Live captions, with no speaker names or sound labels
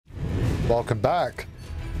Welcome back.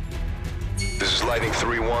 This is Lightning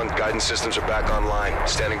 3-1. Guidance systems are back online.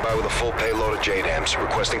 Standing by with a full payload of JDAMs.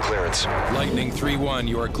 Requesting clearance. Lightning 3-1,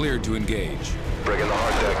 you are cleared to engage. Bring in the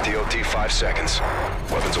hard deck. DOT 5 seconds.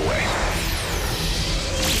 Weapons away.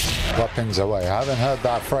 Weapons away. I haven't heard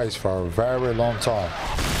that phrase for a very long time.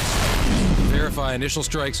 Verify initial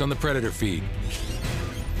strikes on the Predator feed.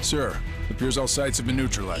 Sir, appears all sites have been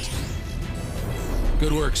neutralized.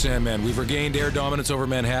 Good work, Sandman. We've regained air dominance over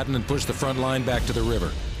Manhattan and pushed the front line back to the river.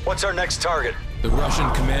 What's our next target? The Russian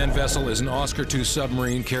command vessel is an Oscar II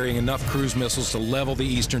submarine carrying enough cruise missiles to level the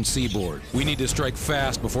eastern seaboard. We need to strike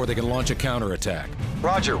fast before they can launch a counterattack.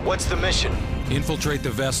 Roger, what's the mission? Infiltrate the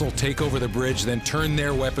vessel, take over the bridge, then turn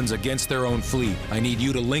their weapons against their own fleet. I need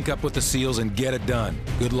you to link up with the SEALs and get it done.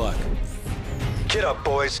 Good luck. Get up,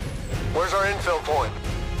 boys. Where's our infill point?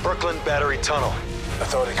 Brooklyn Battery Tunnel. I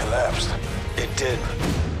thought it collapsed. It did.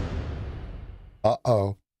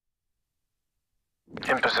 Uh-oh.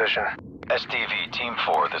 In position. SDV, Team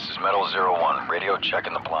 4, this is Metal 01. Radio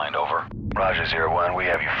checking the blind, over. Roger, 01. We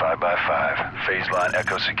have you 5x5. Phase line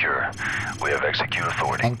Echo secure. We have execute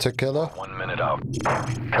authority. Hunter Killer. 1 minute out.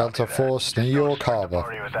 Delta Force, New York Harbor.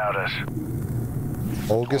 Party without us.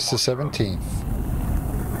 August the 17th.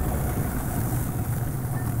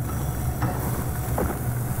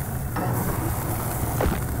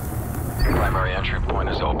 Primary entry point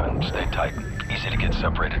is open. Stay tight. Easy to get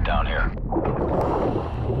separated down here.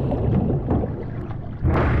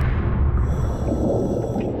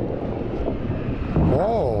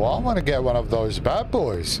 Whoa, I want to get one of those bad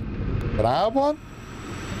boys. Can I have one?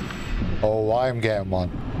 Oh, I am getting one.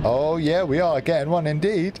 Oh, yeah, we are getting one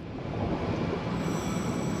indeed.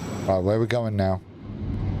 Right, where are we going now?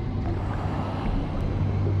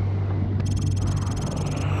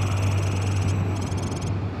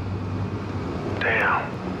 Damn.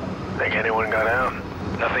 Think anyone got out?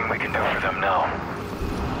 Nothing we can do for them now.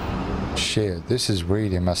 Shit, this is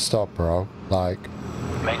really messed up, bro. Like,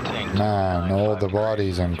 Maintain. man, all the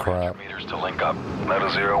bodies and crap. Meters to link up. Metal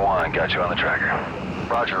 01, got you on the tracker.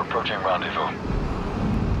 Roger, approaching rendezvous.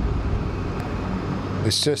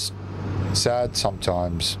 It's just sad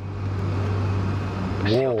sometimes.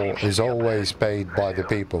 War is always paid by the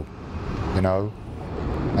people, you know?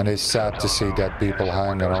 And it's sad to see dead people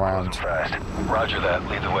hanging around. Roger that,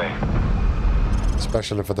 lead the way.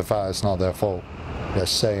 Especially for the fact it's not their fault.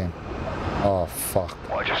 Just saying. Oh, fuck.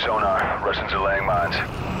 Watch your sonar. Russians are laying mines.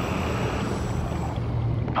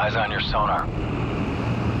 Eyes on your sonar.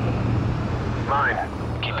 Mine.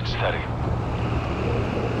 Keep it steady.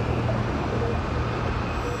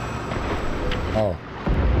 Oh.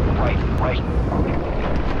 Right.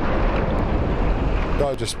 Do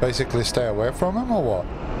I just basically stay away from him or what?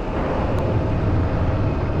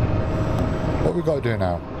 What we gotta do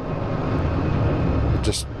now?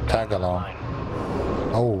 Just tag along.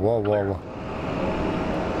 Oh, whoa.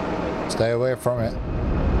 Stay away from it.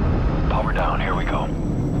 Power down, here we go.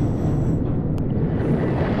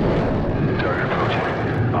 Target approaching.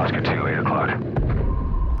 Oscar 2, 8 o'clock.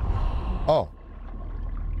 Oh.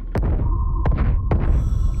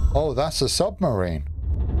 Oh, that's a submarine.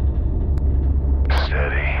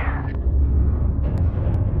 Steady.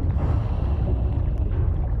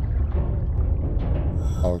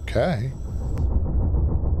 Okay.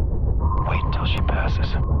 Wait till she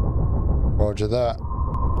passes. Roger that.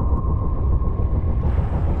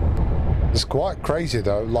 It's quite crazy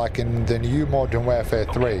though, like in the new Modern Warfare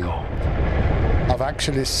 3, I've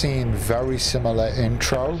actually seen very similar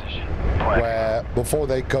intro where before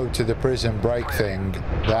they go to the prison break thing,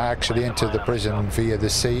 they actually enter the prison via the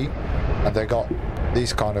sea and they got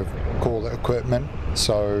these kind of cool equipment.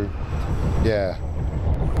 So yeah,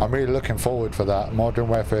 I'm really looking forward for that. Modern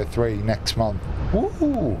Warfare 3 next month.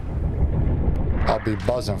 Woo! I'll be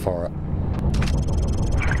buzzing for it.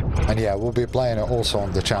 And yeah, we'll be playing it also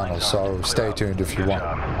on the channel, so stay tuned if you want.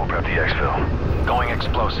 We'll prep the exfil. Going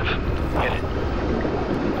explosive. Hit it.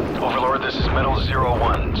 Overlord, this is Metal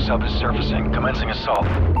 01. Sub is surfacing. Commencing assault.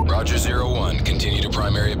 Roger 01, continue to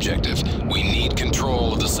primary objective. We need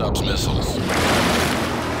control of the sub's missiles.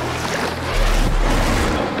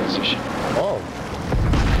 Position. Oh.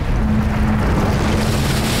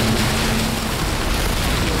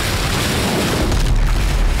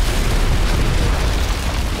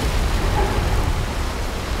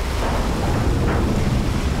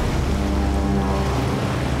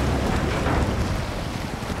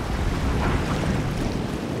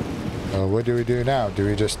 What do we do now? Do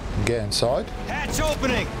we just get inside? Hatch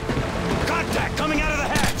opening! Contact coming out of the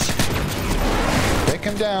hatch! Take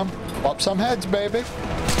him down. Pop some heads, baby.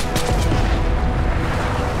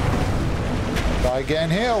 Try again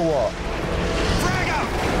here or what? Frag out!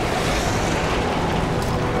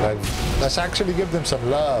 Let's actually give them some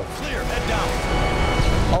love. Clear, head down.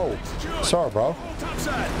 Oh, sorry, bro.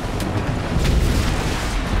 Topside.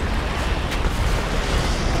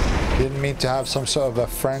 Didn't mean to have some sort of a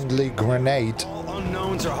friendly grenade. All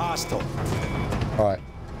unknowns are hostile. All right.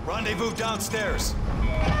 Rendezvous downstairs.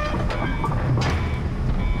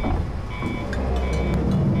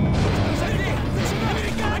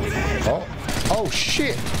 Oh, oh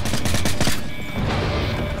shit.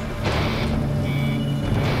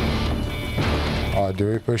 Oh,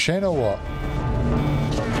 do we push in or what?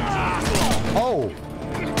 Oh.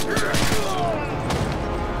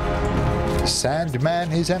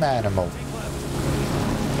 Sandman is an animal.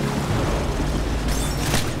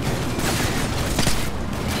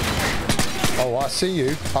 Oh, I see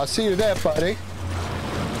you. I see you there, buddy.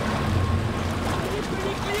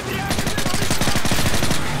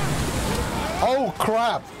 Oh,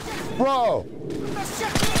 crap. Bro.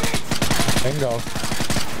 Bingo.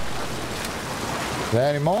 Is there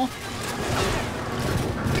any more?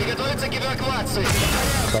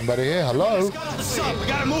 Somebody here. Hello? What's up? We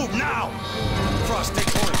gotta move now. Frost, take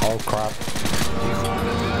point. Oh, crap.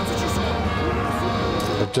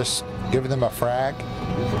 We're just giving them a frag.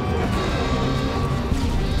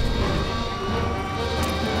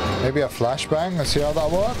 Maybe a flashbang. Let's see how that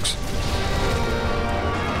works.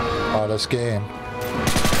 Alright, let's get in.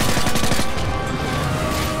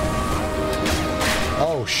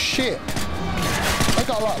 Oh shit! I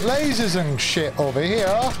got like lasers and shit over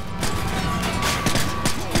here.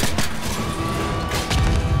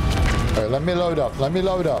 Wait, let me load up. Let me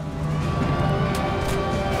load up.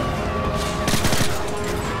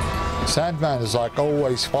 Sandman is like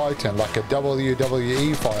always fighting like a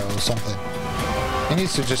WWE fighter or something. He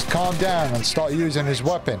needs to just calm down and start using his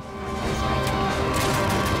weapon.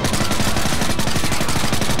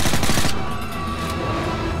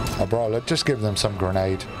 Oh, bro, let's just give them some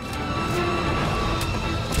grenade.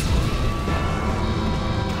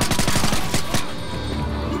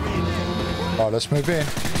 Oh, let's move in.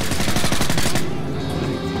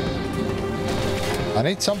 I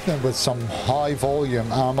need something with some high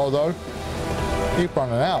volume ammo, though. Keep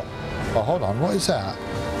running out. Oh, hold on. What is that?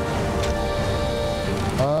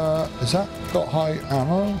 Is that got high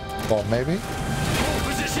ammo? Or maybe?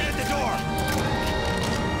 Position at the door.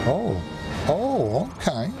 Oh. Oh,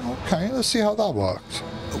 okay. Okay, let's see how that works.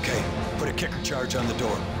 Okay, put a kicker charge on the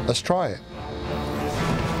door. Let's try it.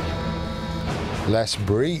 Let's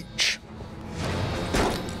breach.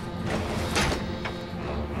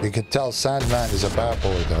 You can tell Sandman is a bad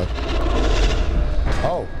boy, though.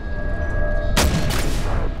 Oh.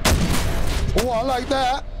 Oh, I like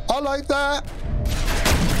that. I like that.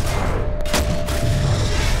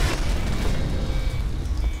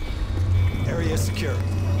 Area secure.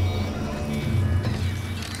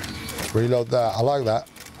 Reload that. I like that.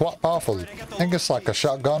 Quite powerful. I think it's like a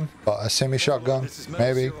shotgun, but a semi-shotgun,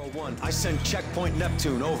 maybe. 01. I send checkpoint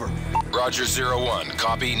Neptune, over. Roger 01.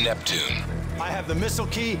 Copy Neptune. I have the missile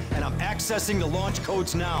key, and I'm accessing the launch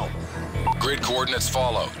codes now. Grid coordinates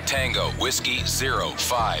follow. Tango, Whiskey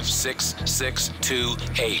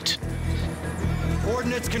 056628.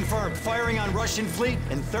 Coordinates confirmed. Firing on Russian fleet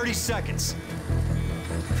in 30 seconds.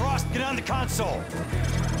 Frost, get on the console.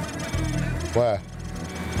 Where?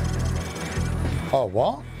 Oh,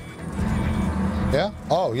 what? Yeah?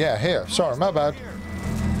 Oh, yeah, here. Sorry, my bad.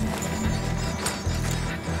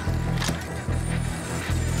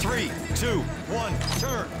 3, 2, 1,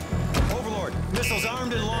 turn. Overlord, missiles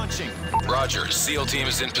armed and launching. Roger. SEAL team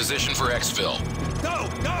is in position for exfil. Go,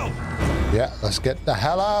 go! Yeah, let's get the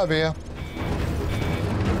hell out of here.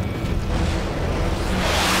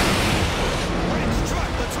 Bridge truck,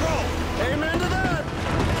 let's roll. Amen to that.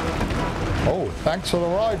 Oh, thanks for the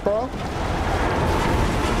ride, bro.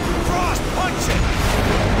 Frost, punch it.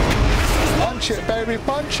 Punch it, baby,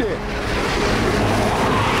 punch it.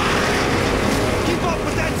 Keep up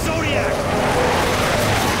with that Zodiac.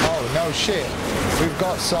 Oh, no shit. We've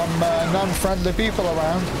got some non-friendly people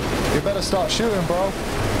around. You better start shooting, bro.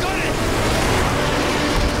 Got it.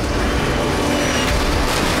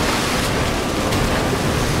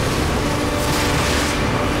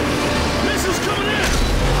 Missiles coming in.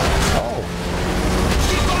 Oh.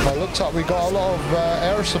 Well, looks like we got a lot of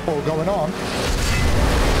air support going on.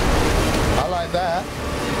 I like that.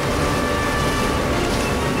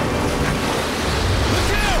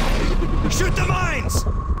 Look out! Shoot the mines.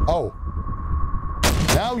 Oh.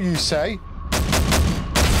 Now you say.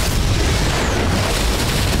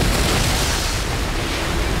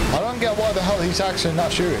 I don't get why the hell he's actually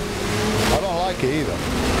not shooting. I don't like it either.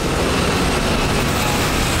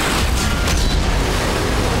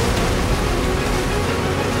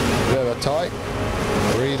 Bit of a tight.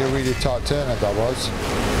 3 really, really tight turn that was.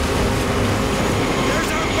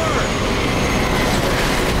 There's our bird!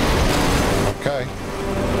 Okay.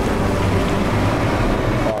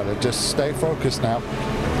 Alright, just stay focused now.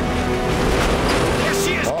 There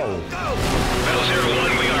she is! Oh. Go, go! Metal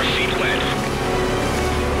 01, we are feet wet.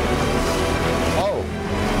 Oh.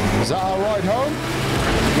 Is that our ride home?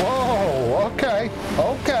 Whoa, okay.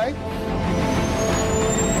 Okay.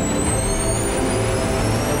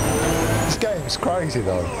 This game's crazy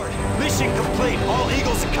though. Mission complete. All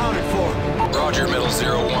Eagles accounted for. Roger, Metal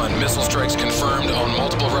 01. Missile strikes confirmed on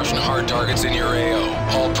multiple Russian hard targets in your AO.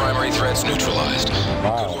 All primary threats neutralized.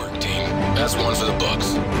 Wow. Good work, team. That's one for the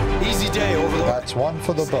books. Easy day, Overlord. That's one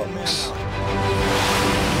for the books.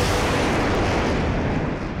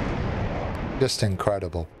 Just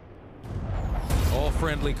incredible. All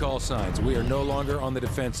friendly call signs. We are no longer on the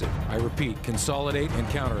defensive. I repeat, consolidate and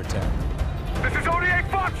counterattack. This is ODA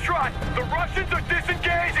Foxtrot! The Russians are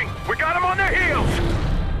disengaging! We got them on their heels!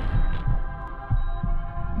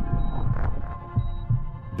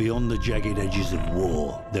 Beyond the jagged edges of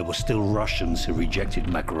war, there were still Russians who rejected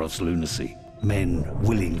Makarov's lunacy. Men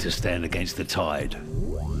willing to stand against the tide.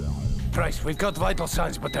 Price, we've got vital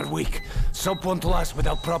signs, but they're weak. Soap won't last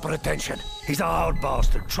without proper attention. He's a hard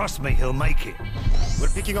bastard. Trust me, he'll make it. We're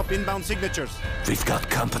picking up inbound signatures. We've got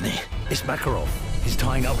company. It's Makarov. He's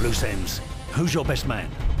tying up loose ends. Who's your best man?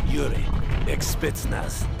 Yuri,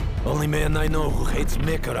 ex-Spetsnaz. Only man I know who hates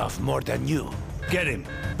Makarov more than you. Get him.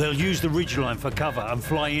 They'll use the ridgeline for cover and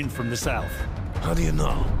fly in from the south. How do you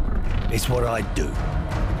know? It's what I'd do.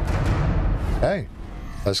 Hey,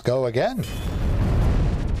 let's go again.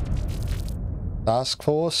 Task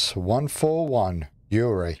Force 141,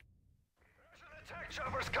 Yuri. Attack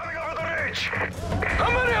choppers coming over the ridge! How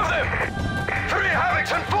many of them? 3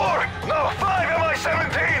 Havocs and 4! No, 5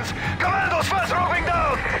 Mi-17s! Commandos fast roping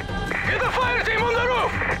down! Get the fire team on the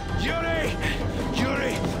roof!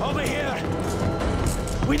 Yuri, over here.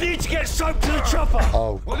 We need to get Soap to the chopper.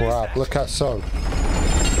 Oh crap, look at Soap.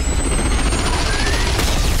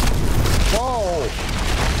 Whoa!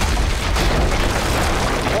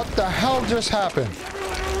 What the hell just happened?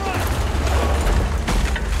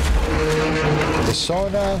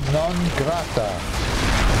 Persona non grata.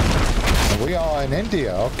 We are in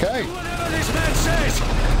India, okay. Whatever this man says.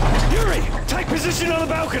 Yuri, take position on the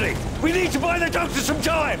balcony. We need to buy the doctor some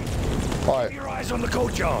time. Right, Keep your eyes on the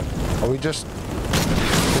courtyard. are we just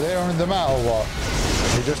clearing them out or what?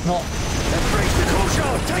 We're just not... Then break the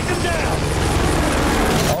courtyard. Take them down.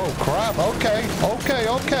 Oh crap, okay.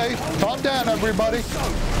 Calm down everybody.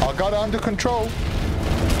 I got it under control.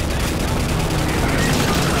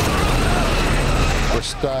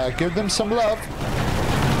 Just give them some love.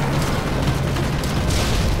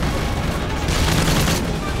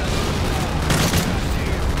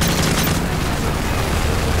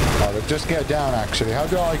 Just get down actually. How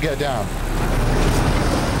do I get down?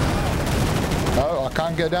 No, I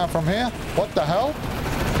can't get down from here? What the hell?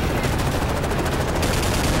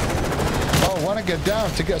 Oh, I want to get down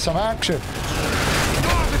to get some action.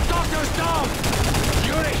 Oh, the doctor's down.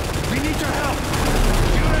 Yuri, we need your help.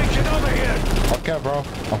 Yuri, get over here. Okay, bro.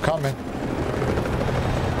 I'm coming.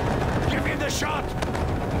 Give me the shot.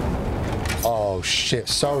 Oh, shit.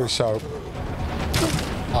 Sorry, Soap.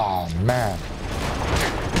 Oh, man.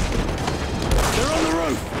 They're on the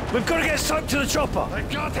roof. We've got to get Soap to the chopper. I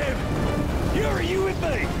got him! Yuri, you with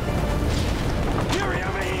me? Yuri,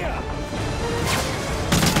 over here.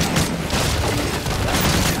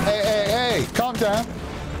 Hey, calm down.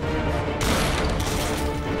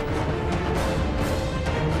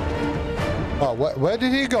 Oh, where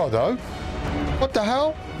did he go, though? What the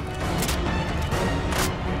hell?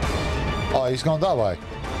 Oh, he's gone that way.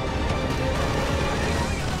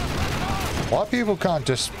 Why people can't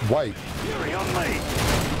just wait? Yuri, on me.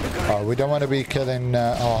 Oh, we don't want to be killing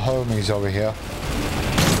our homies over here.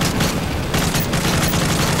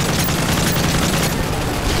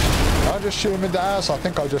 I'll just shoot him in the ass. I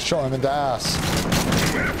think I just shot him in the ass.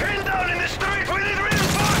 We're pinned down in the street! We need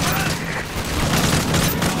reinforcements!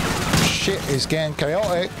 Shit is getting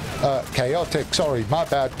chaotic. Chaotic, sorry, my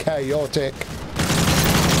bad, chaotic.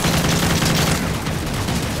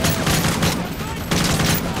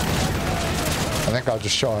 I think I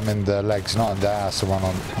just shot him in the legs, not in the ass, the one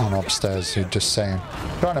on upstairs. You're just saying.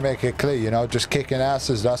 Trying to make it clear, you know, just kicking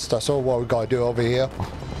asses, that's all what we gotta do over here.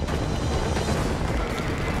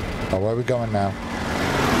 Oh, where are we going now?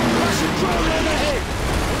 Russian drone overhead.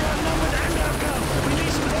 We're outnumbered and outgunned. We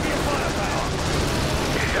need some heavier firepower.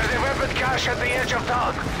 There's a weapon cache at the edge of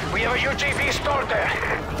town. We have a UGV stored there.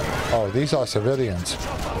 Oh, these are civilians.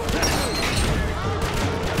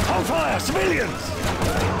 On fire, civilians!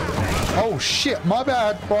 Oh shit, my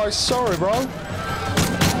bad, boys. Sorry, bro.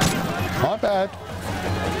 My bad.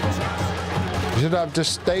 You should have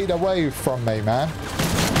just stayed away from me, man.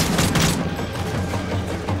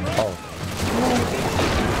 Oh.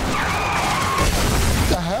 What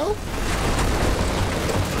the hell?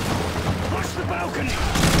 Watch the balcony!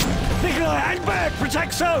 Nikolai, hang back!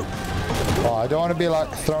 Protect Soap! Oh, I don't want to be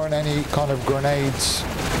like throwing any kind of grenades.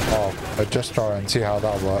 Oh, but just try and see how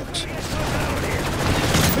that works.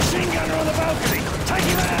 Machine gunner on the balcony! Take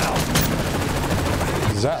him out!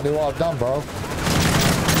 Exactly what I've done, bro.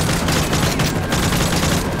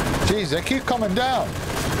 Jeez, they keep coming down.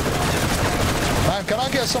 Man, can I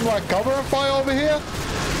get some like cover and fire over here?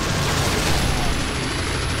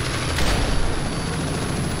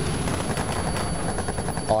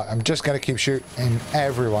 Alright, I'm just gonna keep shooting and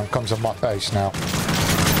everyone comes on my face now.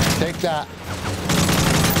 Take that.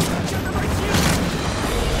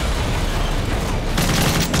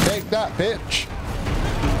 Take that, bitch.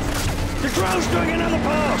 The drone's doing another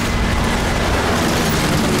pass!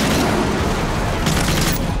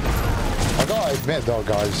 I gotta admit though,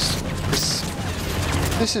 guys,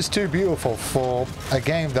 this is too beautiful for a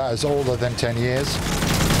game that is older than 10 years.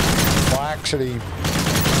 Well, actually,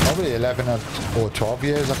 probably 11 or 12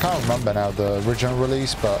 years. I can't remember now the original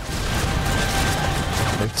release, but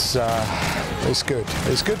it's good.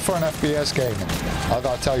 It's good for an FPS game. I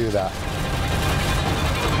gotta tell you that.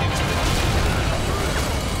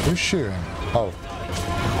 Who's shooting? Oh.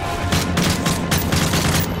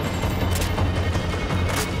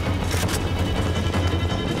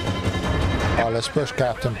 Oh, let's push,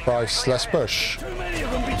 Captain Price. Let's push. Too many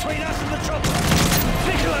of them between us and the chopper!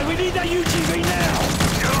 Nikolai, we need that UGV now!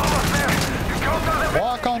 You're almost there. You come to the...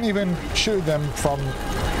 Well, I can't even shoot them from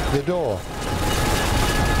the door.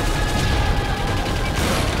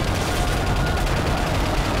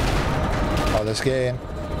 Oh, let's get in.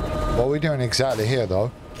 What are we doing exactly here,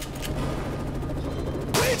 though?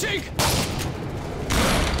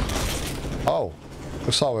 Oh,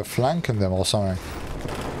 looks like we're flanking them or something.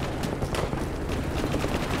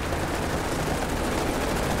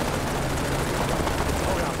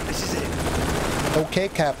 Hold on, this is it. Okay,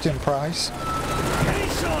 Captain Price. Get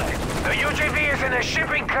inside! The UGV is in a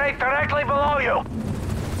shipping crate directly below you.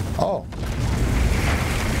 Oh.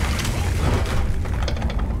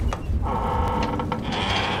 I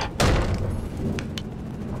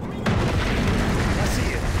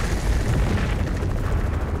see it.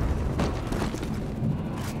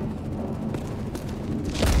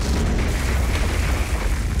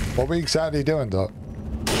 What are we exactly doing, though?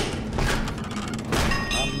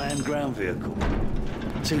 Unmanned ground vehicle.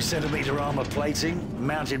 2-centimeter armor plating,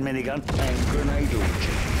 mounted minigun, and grenade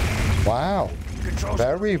launcher. Wow. Control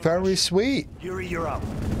Very, very sweet. Yuri, you're up.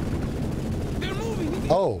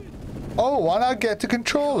 Oh. Oh, and I get to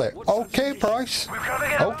control it. Okay, Price. We've got to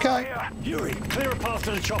get out of Okay. here. Yuri, clear a path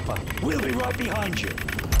to the chopper. We'll be right behind you.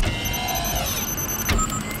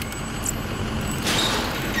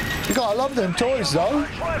 You gotta love them toys, though.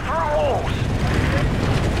 Fly through walls.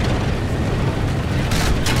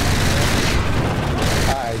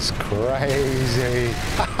 That is crazy.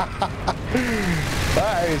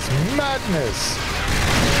 That is madness.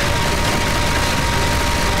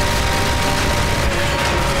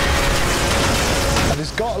 And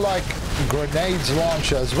it's got like grenades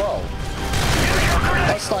launcher as well.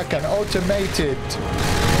 That's like an automated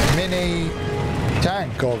mini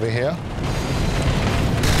tank over here.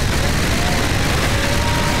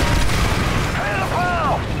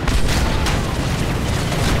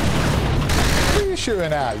 What are you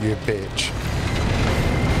shooting at, you bitch?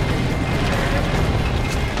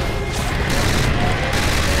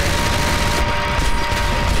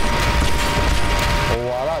 Oh,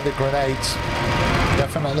 I like the grenades.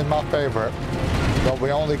 Definitely my favorite. But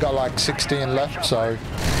we only got like 16 left, so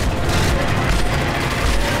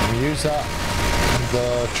can we use that in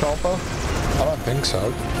the chopper? I don't think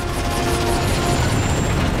so.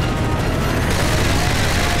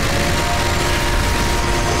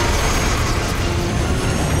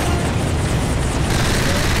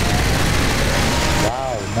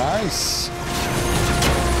 Wow, nice.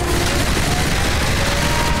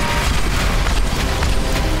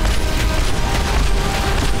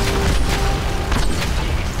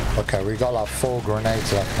 Okay, we got like 4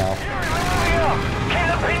 grenades left now. Keep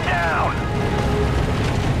the pin down.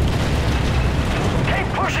 Keep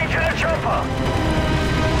pushing to the chopper.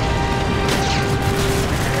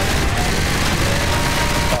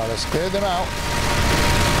 Alright, let's clear them out.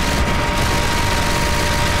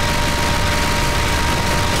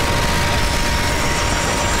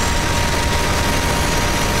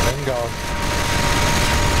 Bingo.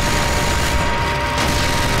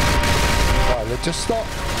 let's just stop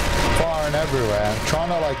firing everywhere. I'm trying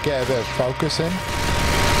to like get a bit of focus in.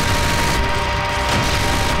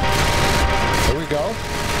 Here we go.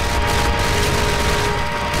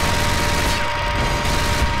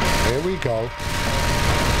 Here we go.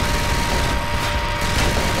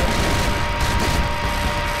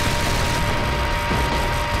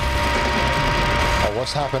 Oh,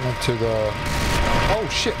 what's happening to the... Oh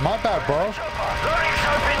shit, my bad, bro.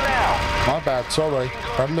 My bad, sorry.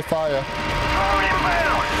 Friendly fire.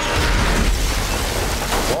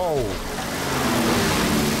 Whoa.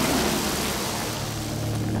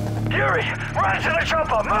 Yuri, run to the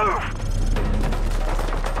chopper, move!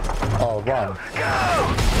 Oh, run.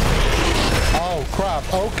 Go! Oh, crap.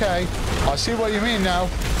 Okay. I see what you mean now.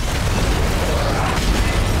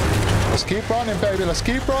 Let's keep running, baby. Let's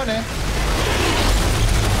keep running.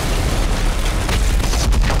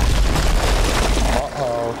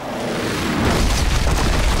 Uh-oh.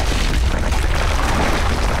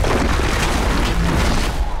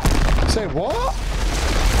 Say what?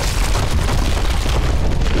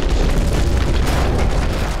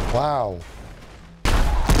 Wow. All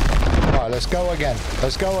right, let's go again.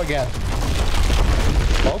 Let's go again.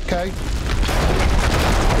 Okay.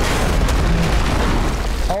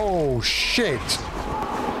 Oh, shit.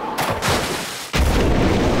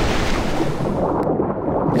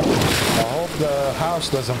 I hope the house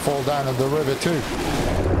doesn't fall down in the river too.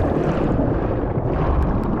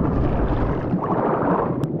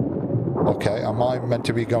 Okay, am I meant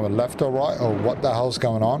to be going left or right, or what the hell's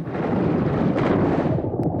going on?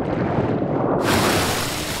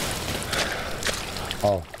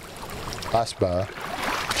 Oh, that's better.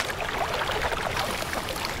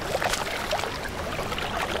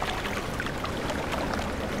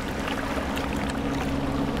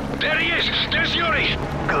 There he is! There's Yuri!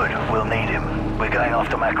 Good, we'll need him. We're going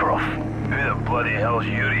after Makarov. Who the bloody hell's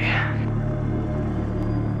Yuri?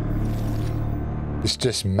 It's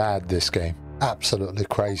just mad, this game. Absolutely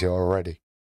crazy already.